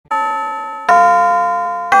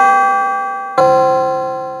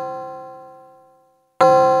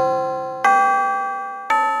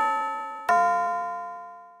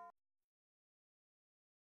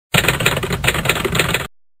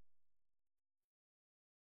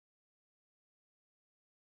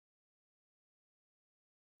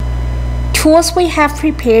Tools we have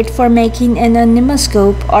prepared for making an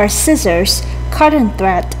anemoscope are scissors, cotton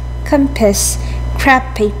thread, compass,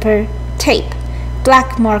 crepe paper, tape,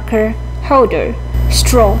 black marker, holder,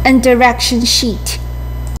 straw, and direction sheet.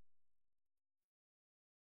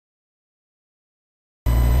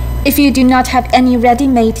 If you do not have any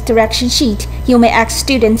ready-made direction sheet, you may ask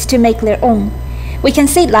students to make their own. We can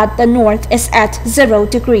say that the north is at 0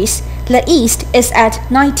 degrees, the east is at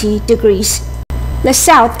 90 degrees, the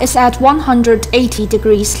south is at 180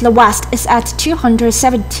 degrees, the west is at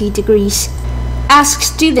 270 degrees. Ask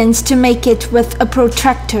students to make it with a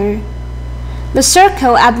protractor. The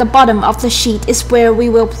circle at the bottom of the sheet is where we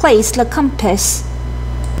will place the compass.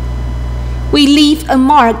 We leave a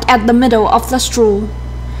mark at the middle of the straw.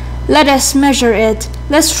 Let us measure it.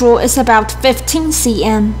 The straw is about 15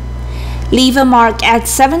 cm. Leave a mark at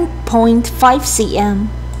 7.5 cm.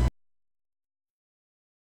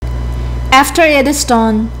 After it is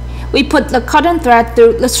done, we put the cotton thread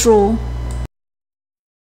through the straw.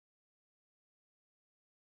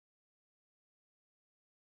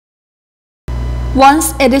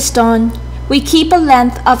 Once it is done, we keep a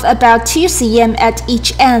length of about 2 cm at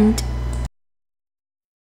each end.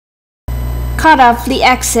 Cut off the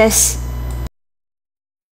excess.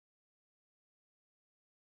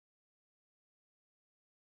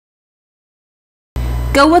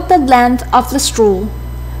 Go with the length of the straw.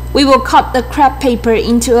 We will cut the crepe paper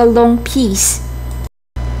into a long piece.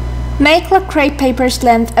 Make the crepe paper's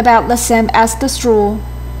length about the same as the straw.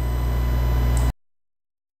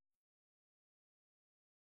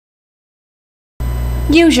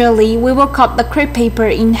 Usually, we will cut the crepe paper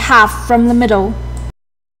in half from the middle.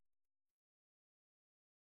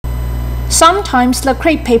 Sometimes the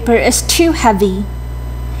crepe paper is too heavy.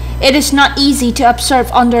 It is not easy to absorb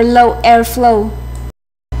under low airflow,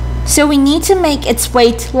 so we need to make its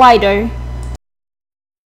weight lighter.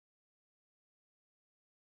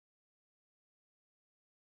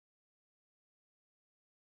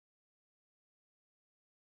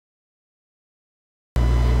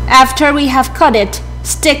 After we have cut it,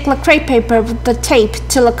 stick the crepe paper with the tape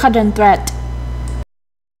to the cotton thread.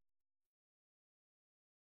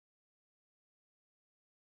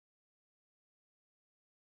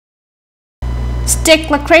 Stick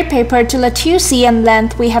the crepe paper to the 2 cm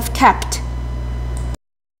length we have kept.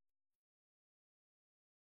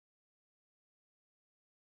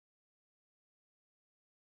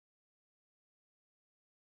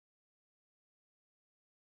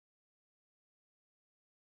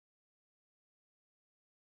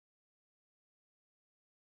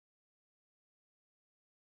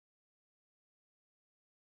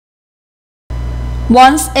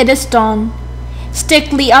 Once it is done, stick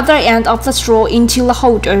the other end of the straw into the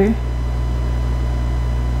holder.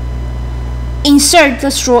 Insert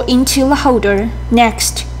the straw into the holder.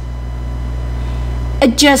 Next,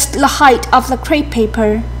 adjust the height of the crepe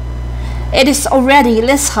paper. It is already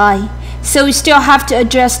this high, so we still have to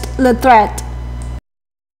adjust the thread.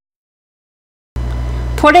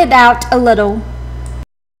 Put it out a little,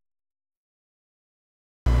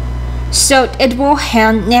 so it will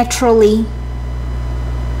hang naturally.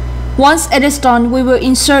 Once it is done, we will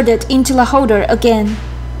insert it into the holder again.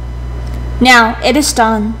 Now it is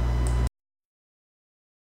done.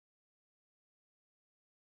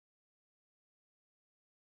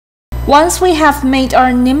 Once we have made our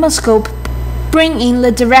anemoscope, bring in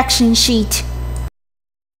the direction sheet.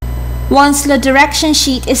 Once the direction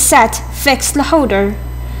sheet is set, fix the holder.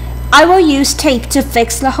 I will use tape to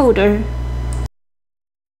fix the holder.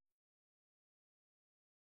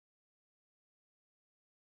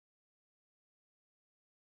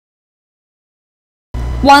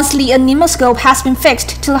 Once the anemoscope has been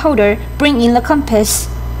fixed to the holder, bring in the compass.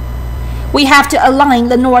 We have to align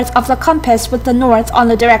the north of the compass with the north on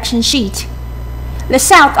the direction sheet. The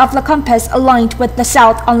south of the compass aligned with the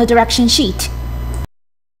south on the direction sheet.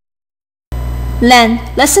 Then,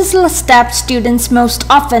 this is the step students most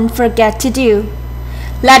often forget to do.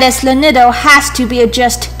 That is, the needle has to be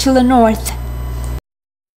adjusted to the north.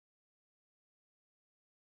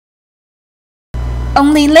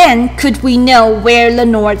 Only then could we know where the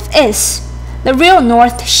north is. The real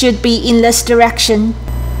north should be in this direction.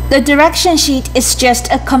 The direction sheet is just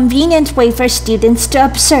a convenient way for students to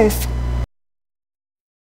observe.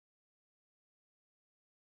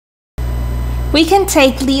 We can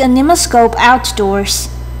take the anemoscope outdoors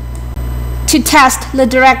to test the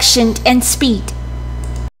direction and speed.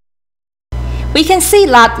 We can see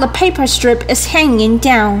that the paper strip is hanging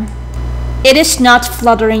down. It is not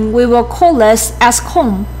fluttering. We will call this as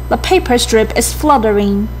calm. The paper strip is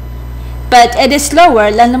fluttering, but it is lower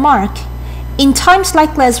than the mark. In times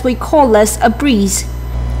like this, we call this a breeze.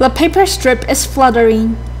 The paper strip is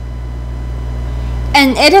fluttering,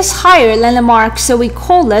 and it is higher than the mark, so we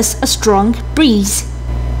call this a strong breeze.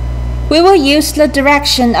 We will use the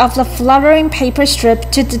direction of the fluttering paper strip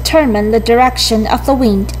to determine the direction of the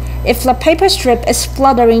wind. If the paper strip is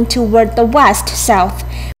fluttering toward the west-south,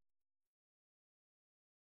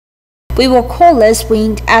 we will call this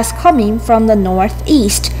wind as coming from the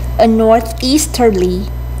northeast, a northeasterly.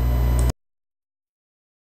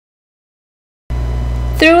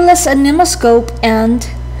 Through this anemoscope and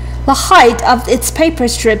the height of its paper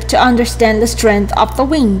strip to understand the strength of the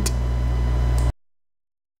wind.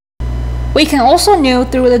 We can also know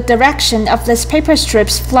through the direction of this paper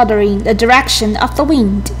strip's fluttering the direction of the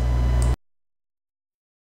wind.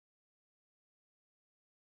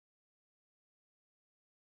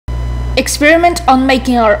 Experiment on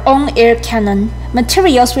making our own air cannon.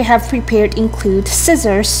 Materials we have prepared include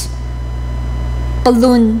scissors,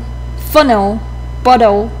 balloon, funnel,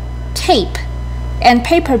 bottle, tape, and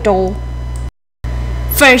paper doll.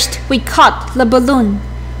 First, we cut the balloon.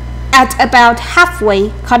 At about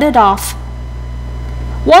halfway, cut it off.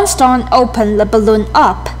 Once done, open the balloon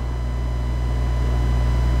up.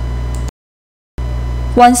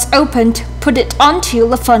 Once opened, put it onto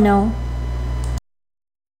the funnel.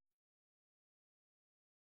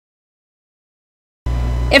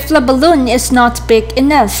 If the balloon is not big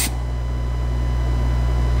enough,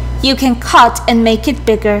 you can cut and make it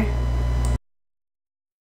bigger.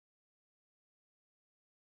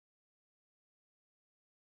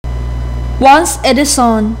 Once it is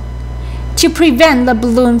on, to prevent the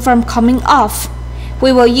balloon from coming off,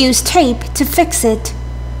 we will use tape to fix it.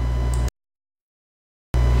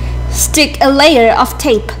 Stick a layer of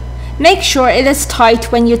tape. Make sure it is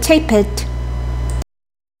tight when you tape it.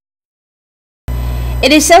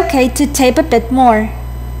 It is okay to tape a bit more.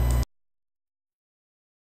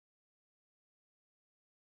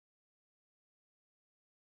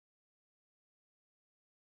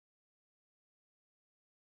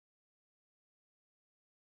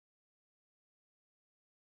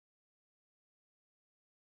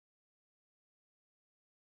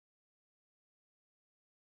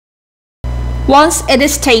 Once it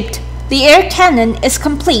is taped, the air cannon is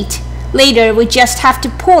complete. Later, we just have to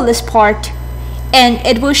pull this part, and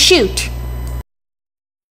it will shoot.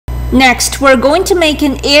 Next, we're going to make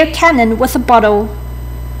an air cannon with a bottle.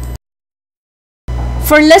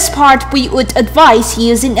 For this part, we would advise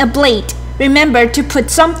using a blade. Remember to put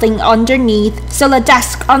something underneath so the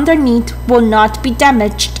desk underneath will not be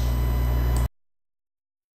damaged.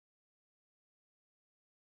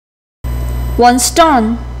 Once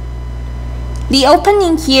done, the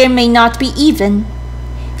opening here may not be even,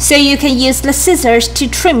 so you can use the scissors to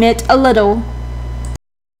trim it a little.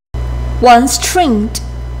 Once trimmed,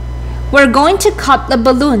 we're going to cut the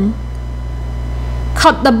balloon.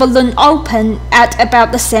 Cut the balloon open at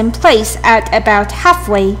about the same place at about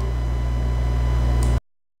halfway.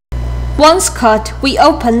 Once cut, we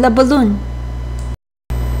open the balloon.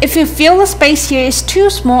 If you feel the space here is too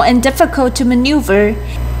small and difficult to maneuver,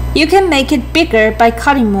 you can make it bigger by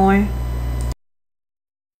cutting more.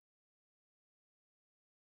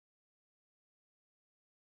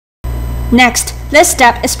 Next, this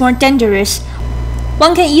step is more dangerous.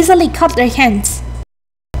 One can easily cut their hands.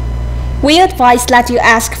 We advise that you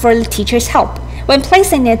ask for the teacher's help. When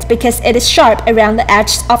placing it, because it is sharp around the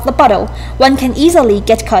edge of the bottle, one can easily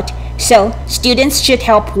get cut, so students should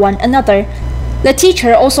help one another. The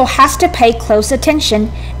teacher also has to pay close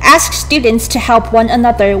attention. Ask students to help one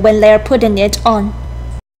another when they are putting it on.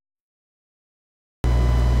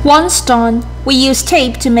 Once done, we use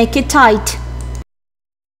tape to make it tight.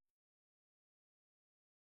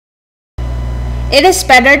 It is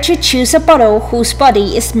better to choose a bottle whose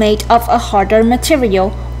body is made of a harder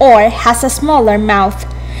material or has a smaller mouth.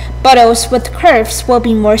 Bottles with curves will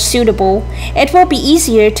be more suitable. It will be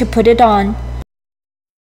easier to put it on.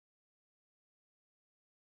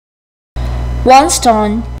 Once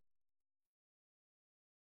done,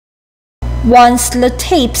 once the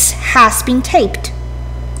tapes has been taped,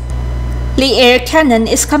 the air cannon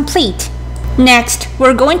is complete. Next,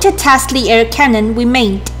 we're going to test the air cannon we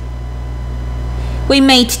made. We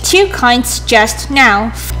made two kinds just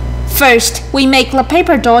now. First, we make the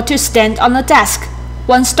paper doll to stand on the desk.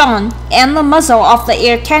 Once done, aim the muzzle of the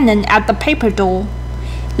air cannon at the paper doll.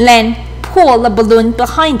 Then, pull the balloon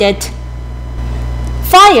behind it.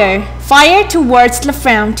 Fire! Fire towards the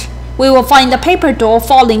front. We will find the paper doll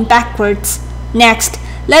falling backwards. Next,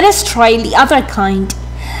 let us try the other kind.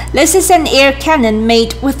 This is an air cannon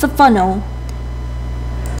made with the funnel.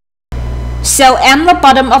 So aim the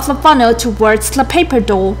bottom of the funnel towards the paper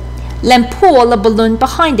doll, then pull the balloon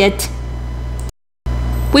behind it.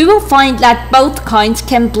 We will find that both kinds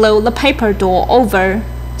can blow the paper doll over,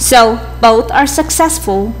 so both are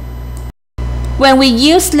successful. When we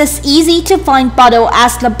use this easy-to-find bottle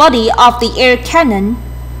as the body of the air cannon,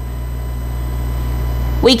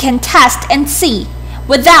 we can test and see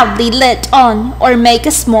without the lid on or make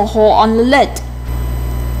a small hole on the lid.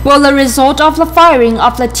 Will the result of the firing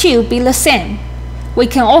of the tube be the same? We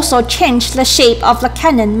can also change the shape of the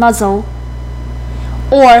cannon muzzle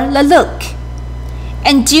or the look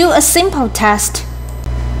and do a simple test.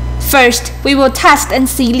 First, we will test and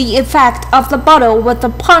see the effect of the bottle with the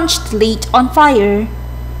punched lid on fire.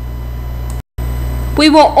 We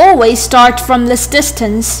will always start from this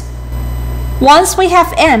distance. Once we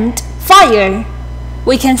have aimed fire,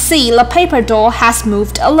 we can see the paper doll has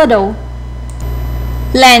moved a little.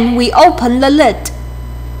 Then we open the lid.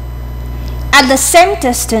 At the same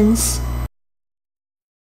distance,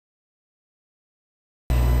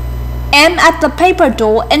 aim at the paper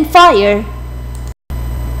doll and fire.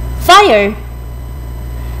 Fire!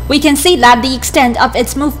 We can see that the extent of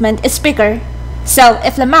its movement is bigger. So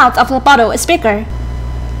if the mouth of the bottle is bigger,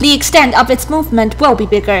 the extent of its movement will be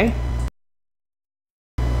bigger.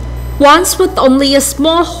 Once with only a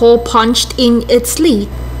small hole punched in its lid,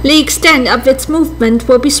 the extent of its movement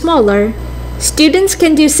will be smaller. Students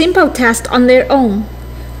can do simple tests on their own.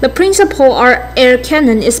 The principle our air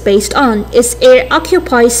cannon is based on is air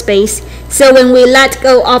occupies space, so when we let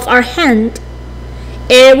go of our hand,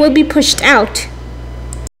 air will be pushed out.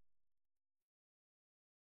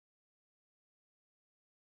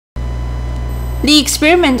 The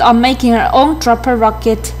experiment on making our own dropper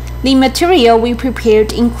rocket. The material we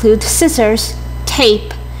prepared include scissors,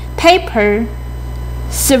 tape, paper,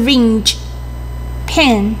 syringe,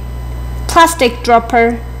 pen, plastic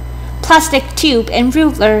dropper, plastic tube and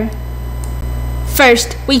ruler.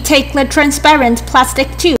 First, we take the transparent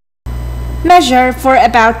plastic tube. Measure for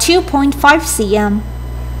about 2.5 cm.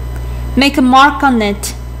 Make a mark on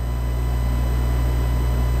it.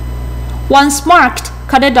 Once marked,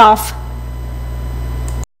 cut it off.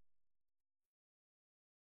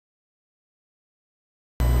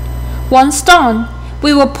 Once done,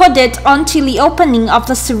 we will put it onto the opening of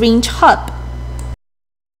the syringe hub.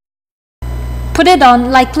 Put it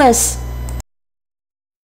on like this.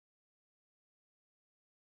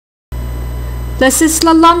 This is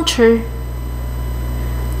the launcher.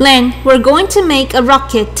 Then we're going to make a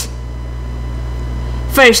rocket.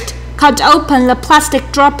 First, cut open the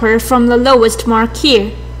plastic dropper from the lowest mark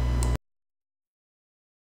here.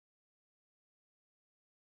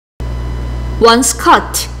 Once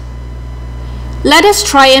cut, let us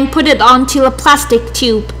try and put it onto a plastic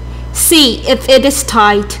tube. See if it is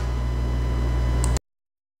tight.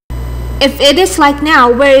 If it is like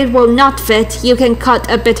now where it will not fit, you can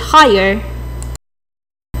cut a bit higher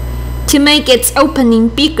to make its opening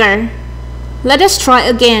bigger. Let us try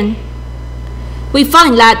again. We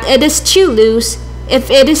find that it is too loose.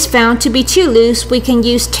 If it is found to be too loose, we can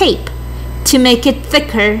use tape to make it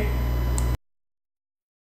thicker.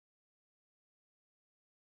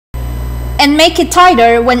 And make it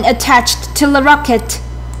tighter when attached to the rocket.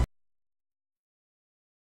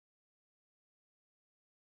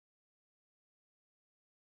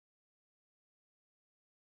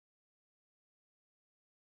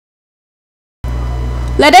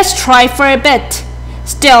 Let us try for a bit.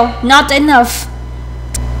 Still not enough.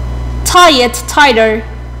 Tie it tighter.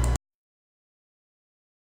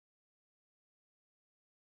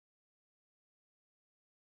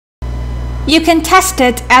 You can test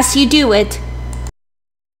it as you do it.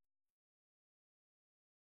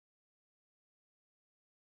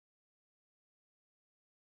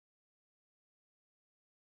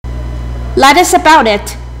 That is about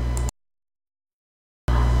it.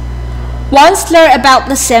 Once they're about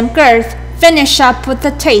the same girth, finish up with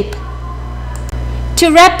the tape. To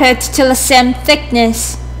wrap it to the same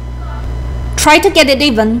thickness. Try to get it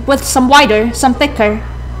even with some wider, some thicker,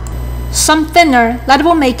 some thinner that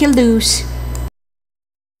will make it loose.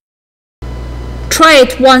 Try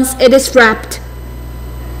it once it is wrapped.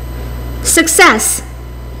 Success!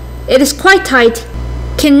 It is quite tight,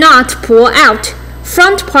 cannot pull out.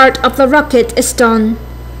 Front part of the rocket is done.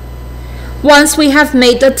 Once we have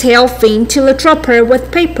made the tail fin to the dropper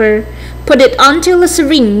with paper, put it onto the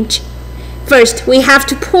syringe. First, we have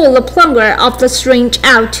to pull the plunger of the syringe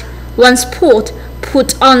out. Once pulled,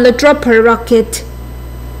 put on the dropper rocket.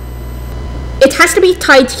 It has to be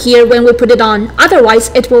tight here when we put it on, otherwise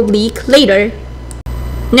it will leak later.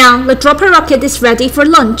 Now the dropper rocket is ready for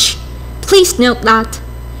launch. Please note that.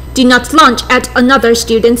 Do not launch at another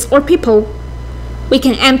students or people. We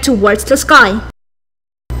can aim towards the sky.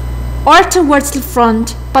 or towards the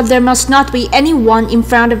front, but there must not be anyone in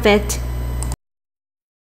front of it.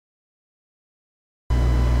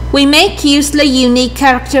 We make use the unique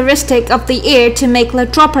characteristic of the air to make the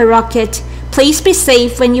dropper rocket. Please be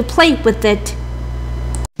safe when you play with it.